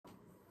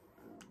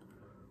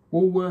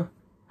over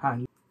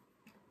hand.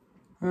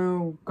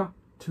 Got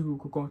to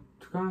go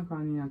to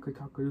Gani and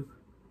Kataku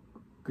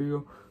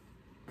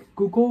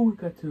go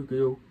get to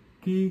go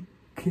key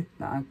kit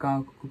that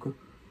go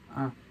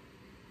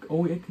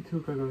oh it to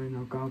go in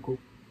a gargle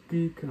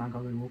key can I go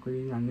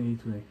walking and need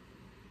to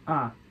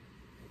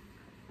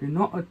they're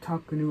not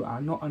attacking you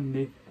are not on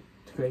the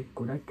today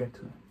go that get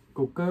to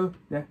go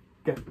that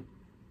get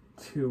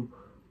to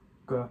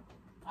go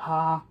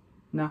ha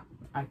na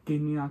I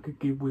can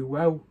give we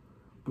well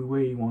we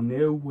way on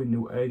there when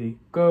you ready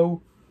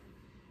go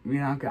we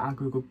are going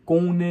to go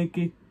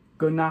naked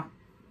go na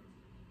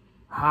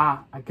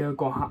ha I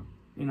go ha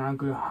in I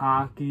go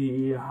ha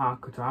ki ha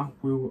kata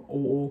we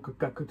all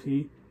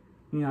kakati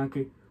in I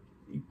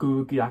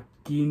go get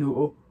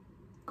kino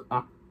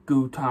a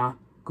good time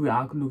we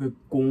are going to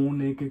go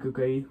naked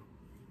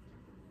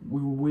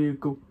we will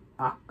go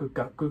a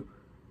gaku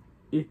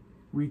if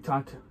we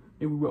touch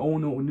if we all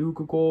know new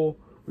go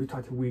we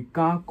touch we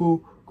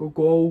go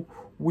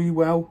we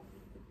will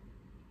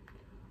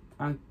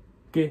and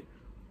get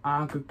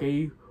I could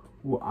gave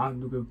what I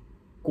look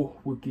go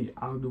wiki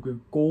I look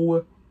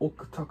go or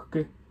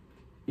katake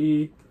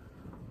e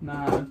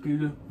na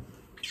good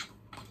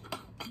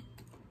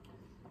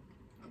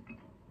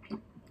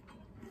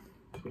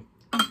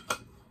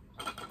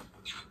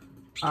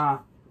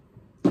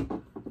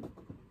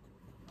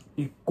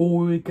if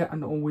go get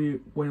an only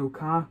well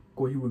car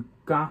go he would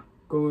go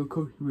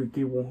he would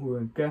get one who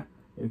would get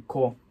a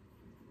call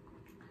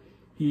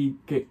he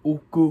get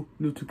oko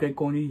new to get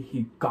going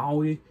he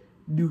go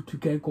new to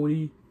get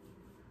going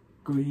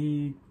go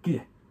he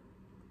get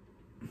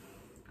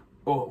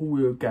or who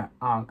will get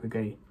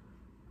again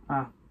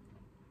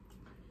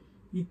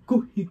he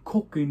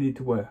cooking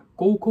it where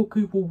go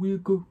cookie for we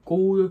go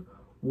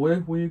where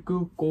we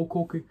go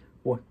cookie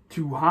what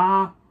too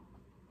hard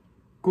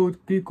go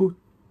to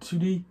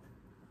the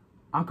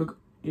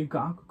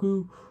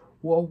Igaku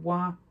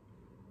what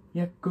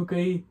yeah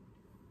cookie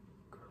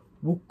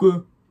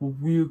wook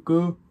we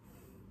go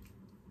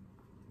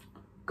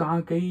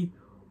gagi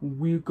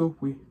we go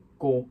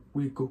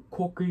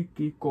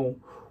cookie go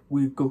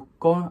we go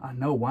I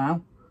know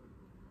wow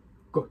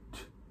got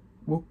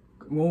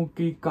won't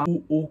get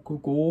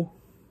go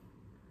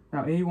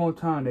now any one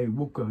time they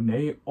will go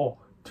they ought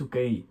to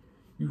get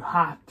you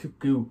have to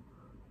go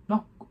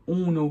not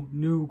only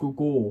new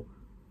go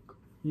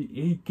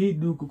he get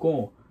new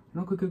go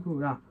not go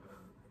now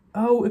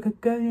oh it could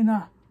get in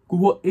a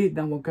go it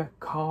then will get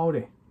called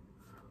it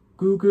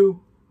Google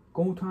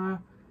go time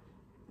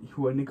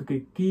you are nigga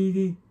get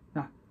giddy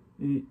now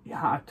you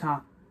have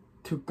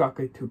to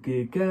get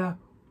together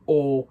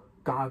or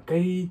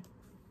gagi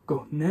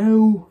go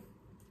no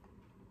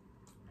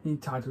he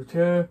tried to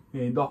tell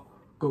and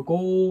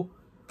go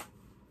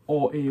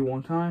or a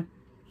one time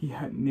he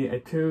had near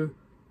to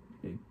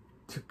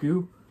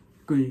go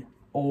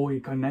or he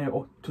can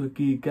now to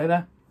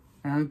together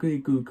and go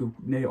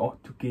now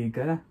to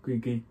together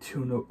get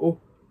to know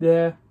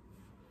there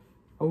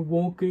a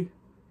walkie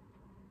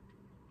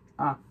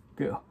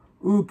go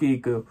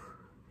go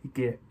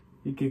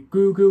he get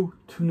Google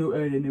to know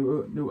a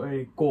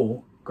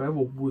go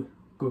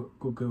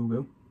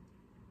go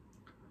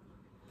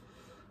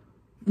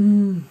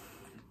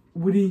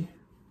Woody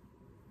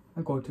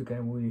I go to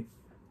get Woody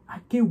I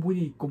get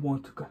Woody go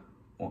on to go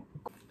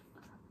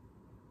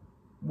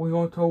we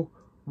also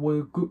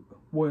will go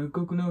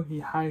he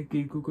high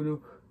get Google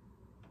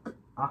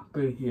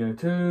after here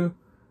too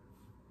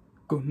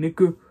go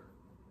nickel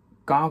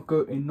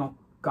gaga and not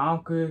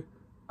gaga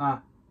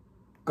gaga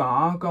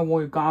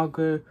what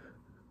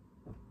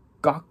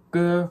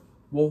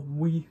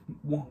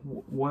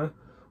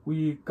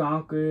we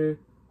gaga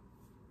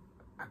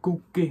I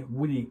go get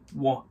Woody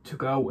want to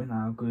go and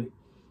I go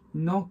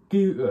not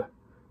get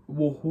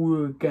what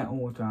who get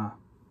all that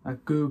I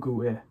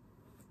Google it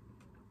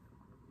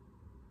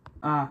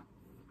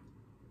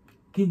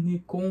can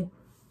you go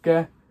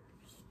get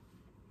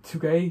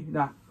today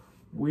that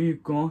we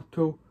going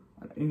to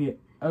in the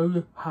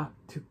other have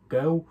to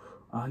go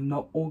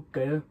not all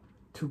get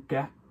to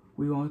get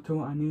we want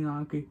to I need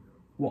to get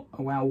what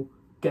well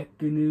get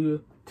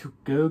to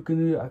go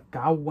a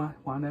go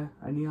one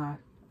I need I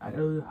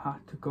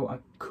have to go a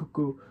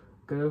cuckoo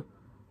go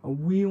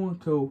we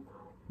want to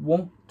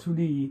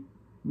leave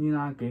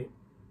Ninage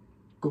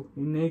go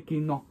Naki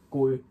not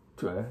go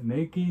to a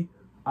Naki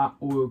at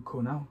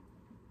work now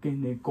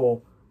can they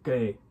go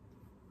gay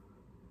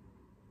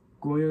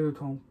go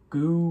to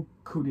go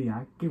could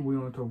I give we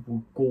want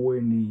to go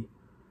in the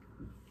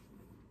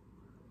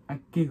I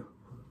give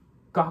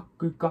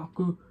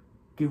gaku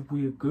give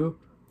we go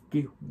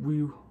give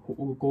we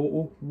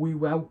go we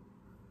well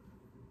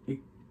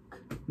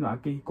no I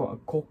got a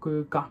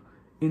cocker got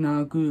in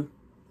a good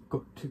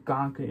go to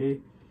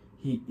gake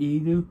he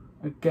either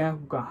a gal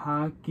got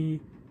haki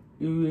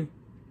no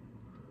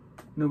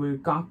we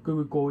got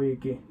go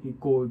again he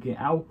go again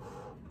out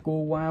go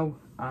wild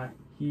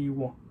he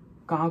want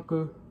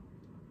gaku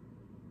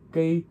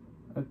gay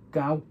a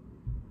gal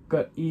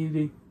got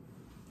easy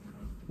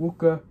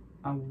wooker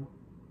and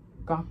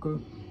gaku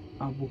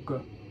and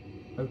wooker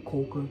ở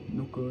cô cơ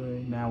nó cơ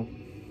nào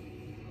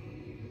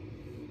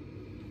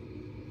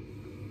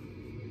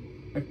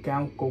ở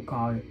cao cô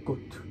coi cột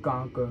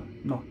cao cơ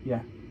nó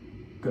ya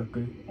cơ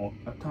cơ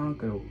ở thang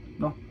cơ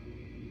nó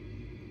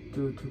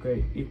từ từ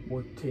cái ít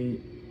một thì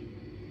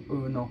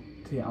nó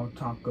thì ở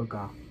thang cơ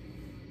cả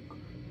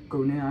cơ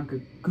này cái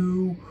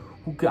cứu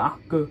cả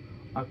cơ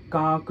à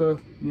cả cơ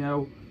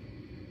nhau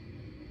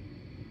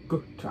cơ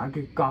trả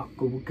cái cả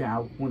cơ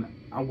cao muốn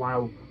à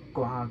vào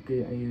có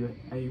cái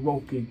ai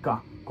vô cái cả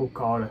cô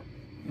coi rồi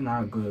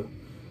nào cơ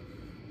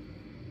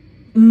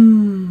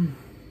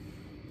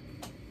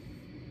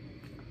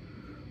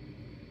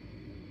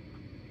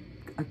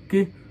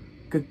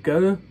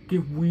cái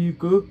vui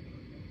cơ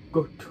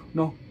cơ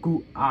nó cứ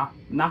à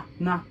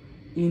na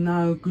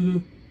ina cứ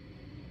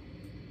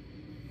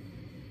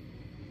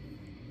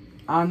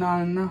à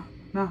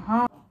na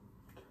ha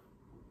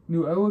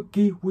nếu ở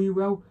cái vui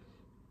vào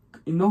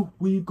nó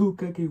vui cơ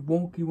cái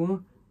vô cái vô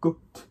cơ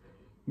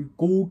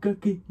cô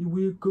cái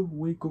vui cơ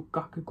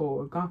cái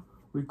cô cái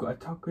vui cơ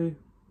attack cái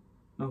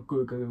nó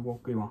cứ cái vô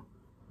cái mà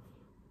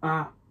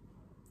à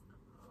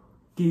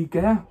cái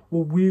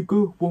vui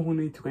cơ vô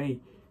này thôi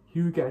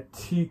you get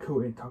tea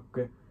coat attack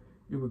cái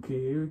you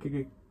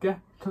cái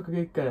thắc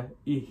cái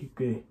ý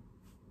cái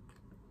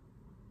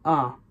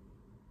à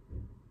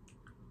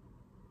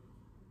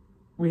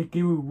we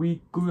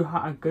cứ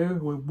hạ cái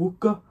we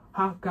book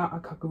hạ cả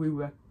cái cái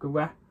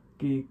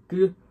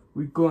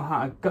we cứ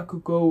hạ các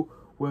cô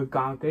we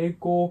cả cái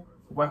cô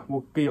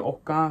we cái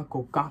oka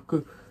cô cả cái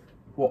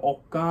we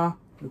oka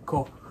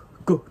cô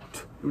good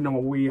nào mà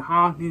we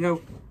ha đi đâu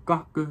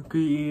các cái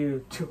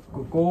chữ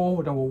của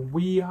cô nào mà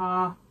we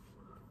ha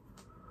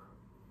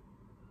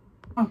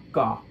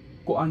cả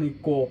cô anh ấy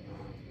cô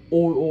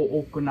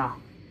ô cái nào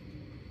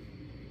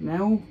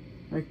now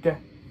okay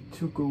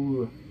to go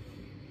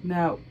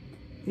now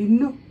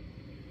inu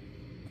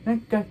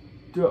okay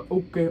to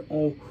okay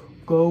or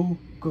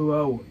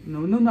go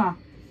no na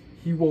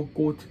he will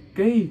go to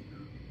gay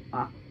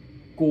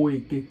go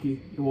he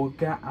will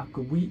get a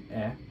we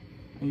and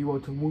he will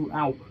to move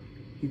out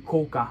he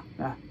call ka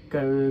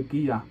cái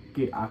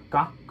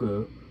ka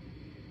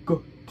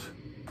good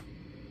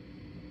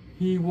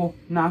he will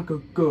na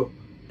go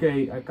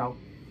gay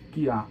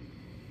kia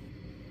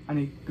anh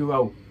ấy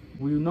go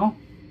will not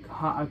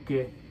ha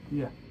ke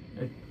yeah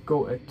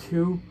go a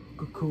two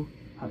ku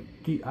ha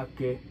ki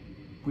ake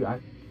we are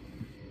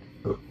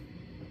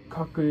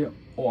kake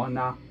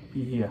ona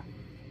be here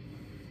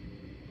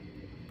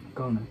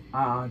gonna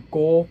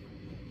go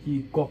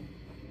he go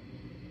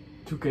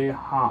to ke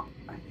ha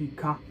he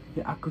ka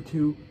he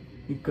akutu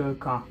he go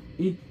ka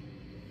he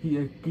ki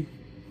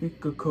he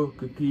ko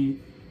ki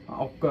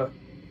oka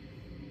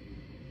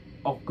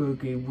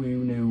ki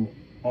will new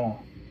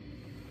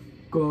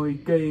coi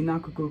cây nó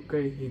có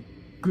cây thì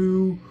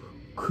cứu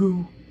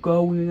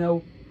câu như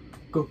nhau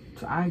cực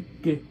trái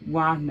kia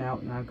qua nào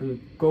là cái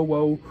câu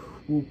bầu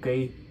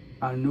cây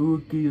nuôi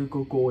kia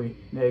cô coi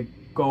để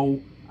câu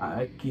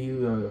kia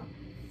rồi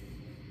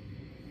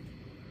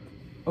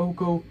ô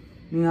câu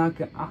như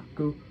cái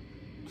cô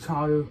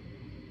sao được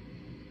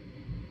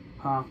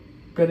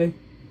cái đấy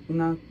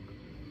nó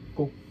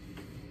cô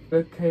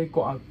cái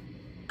có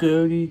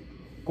cơ đi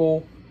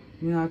cô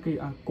như cái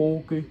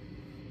cô kia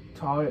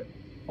sao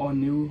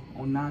on new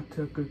on that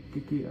cái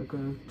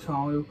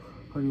child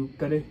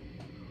hay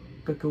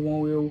cái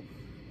will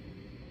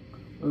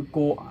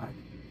go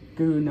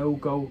cái no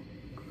go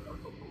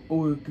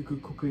ôi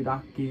cái đã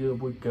kia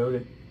buổi cỡ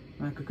đấy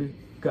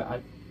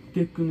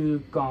cái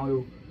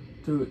cao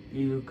từ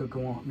yêu cái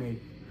này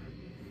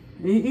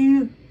ý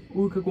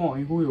ôi cái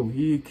này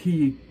vui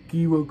khi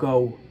will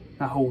go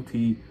là hậu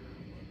thì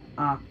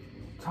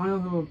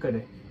child hơn cái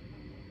đấy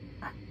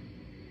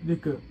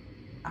cái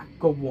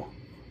câu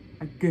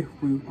cái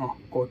will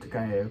có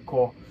cái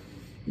có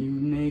yêu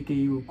này cái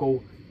yêu có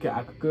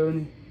cái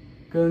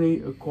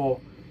này có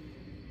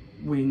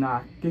vì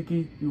là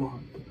cái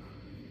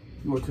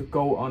you to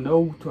go on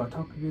over to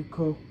attack cái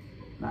cô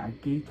lại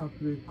cái attack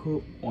cái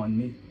cô on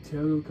đi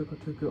theo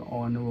cái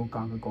on nó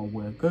càng có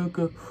về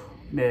cái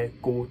để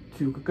cô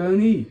chịu cái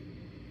này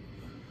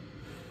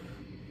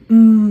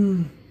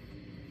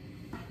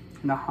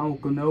là how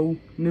can know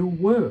new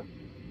word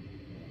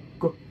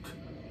good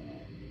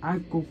ai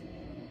cô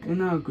cái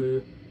nào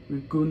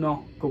cứ nó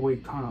có về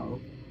thằng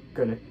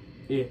cái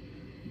đấy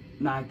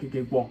na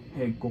cái bọn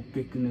hay có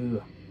cái nữa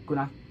cô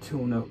na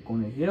chiều nữa cô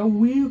này hiểu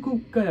quý cô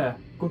cái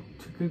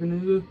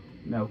nữa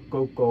nào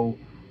cô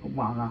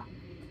mà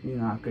như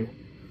là cái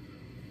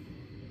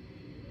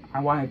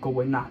ai quan cô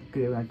với na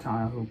cái là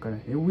chả hiểu cái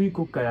hiểu quý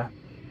cô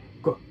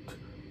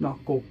nó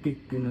có cái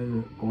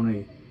nữa cô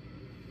này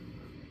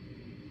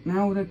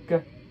nào cái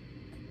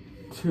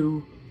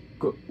chiều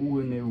cô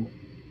uống nhiều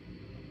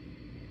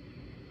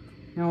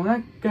nào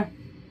cái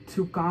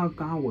chiều cao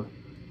rồi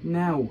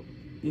nào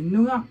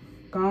nữa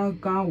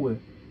cao rồi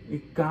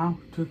cao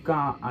to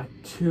cao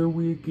chiều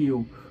vi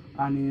kiều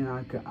anh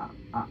là cái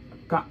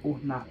cao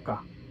na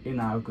cái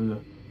nào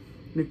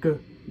cái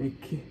này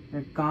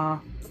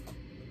cao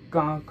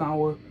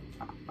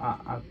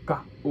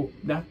ka o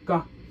da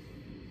ka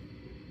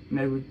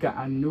này với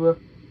cả nữa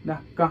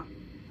da ka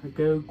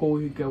cái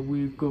cô cái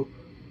vi cô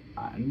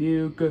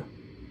nhiều cái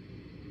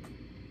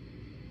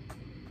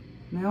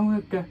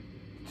nếu cái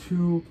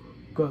chu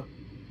cái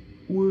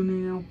u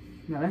nào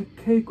này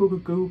cái cô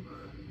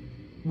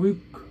vi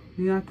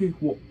nhà cái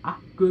vụ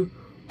cái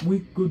vi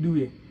cô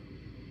đuôi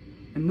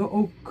nó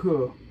ok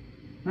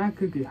nãy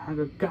cái hai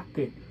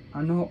cái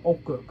nó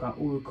ok cả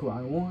u cái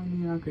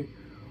anh nãy cái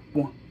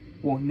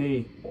one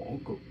này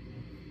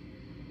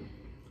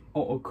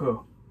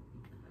ok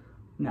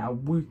nào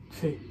vui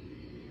chơi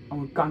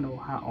ông can đồ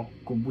hạ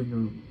cùng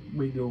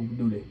video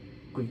ดูเลย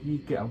cái gì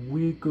cái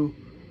vui cứ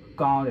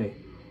cao này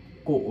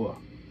cổ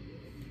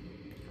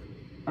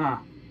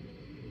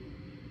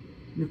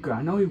như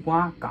cả nói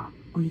qua cả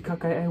quy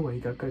cái ai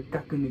vậy cả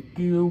cái này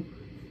kêu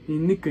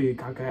นี่คือ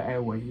การแก้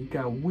ไว้ก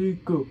ารวิ่ง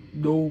ก็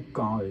ดู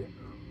ก่อน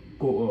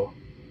ก็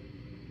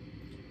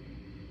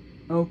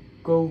แล้ว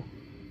ก็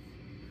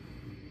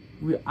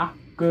วิ่ง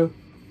ก็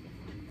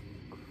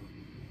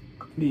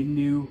ดี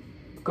นิว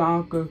ก็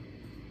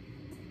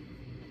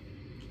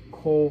โค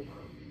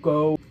ก็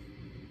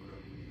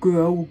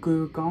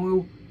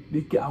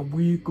ดีการ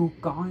วิ่งก็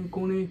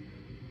ก็นี่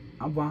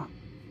ว่า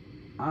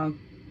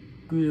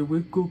คือวิ่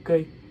งก็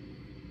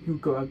อยู่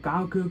กับ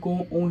ก็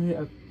โอ้ย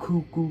คื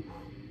อ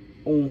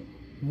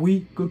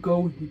we cứ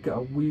câu thì cả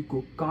we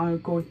của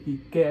coi thì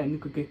kẻ như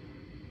cái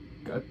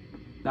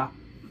đã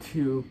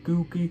chiều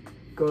cứu cái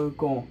cơ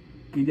còn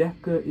cái đó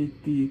cái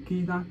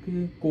đó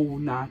cái cô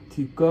là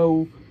thì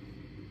câu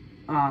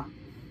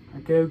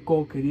cái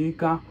cô cái đi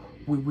cả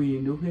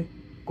we nữa cái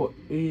có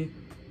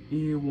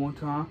want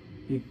to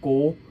thì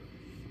cô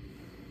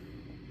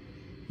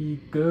thì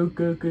cái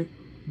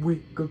we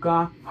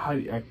cái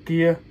hay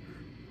kia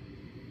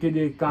cái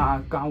đi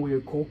cả we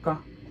cô cả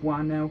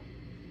qua nào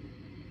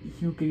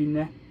hiu cái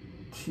nè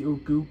chịu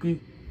cứu cái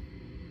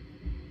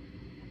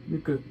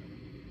cái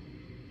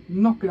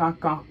nó cái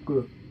cái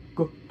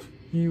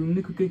hiu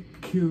nó cái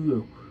kêu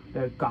rồi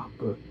để cả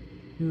cái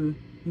hiu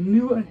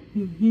này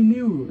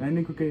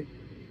cái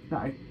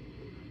lại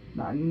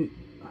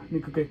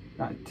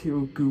lại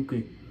chịu cứu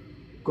cái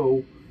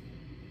câu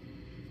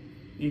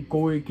ý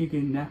coi cái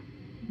nè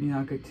như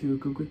là cái chịu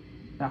cứu cái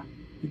cái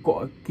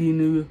gọi kia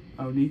nữa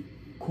ở đi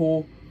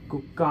khô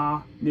cái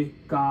cá đi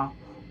cá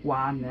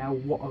qua nào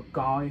vợ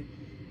coi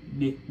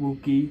đi vô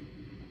ký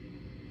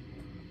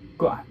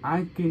có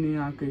ai kia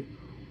này cái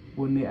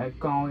vấn đề ai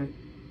coi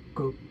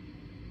cái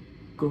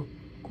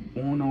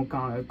nó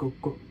coi cái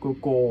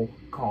cô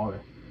coi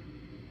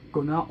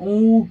cái nó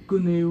ô cái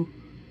nhiều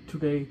chú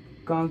cái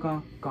thằng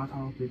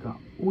cái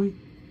ui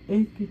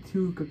ấy cái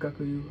chú cái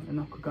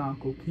nó cái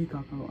khi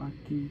ai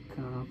khi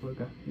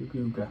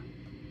cái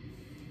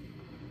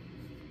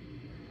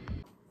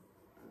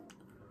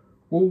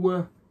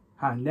over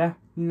hẳn ra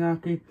như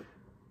cái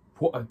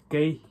phụ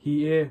cái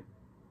here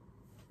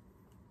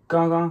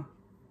gaga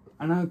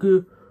anh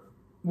cứ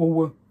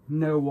over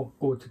no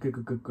go cái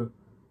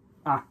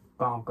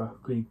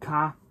cái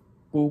car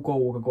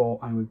go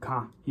anh với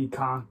car he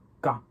car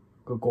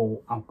cái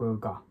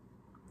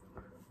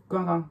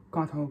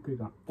thằng cái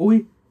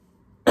ui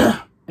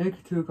ấy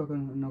chưa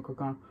nó cái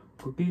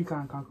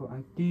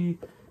anh đi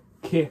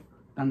kia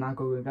anh cái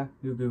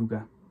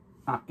cái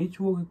ấy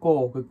chú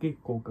cái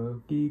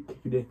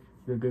đây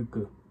cái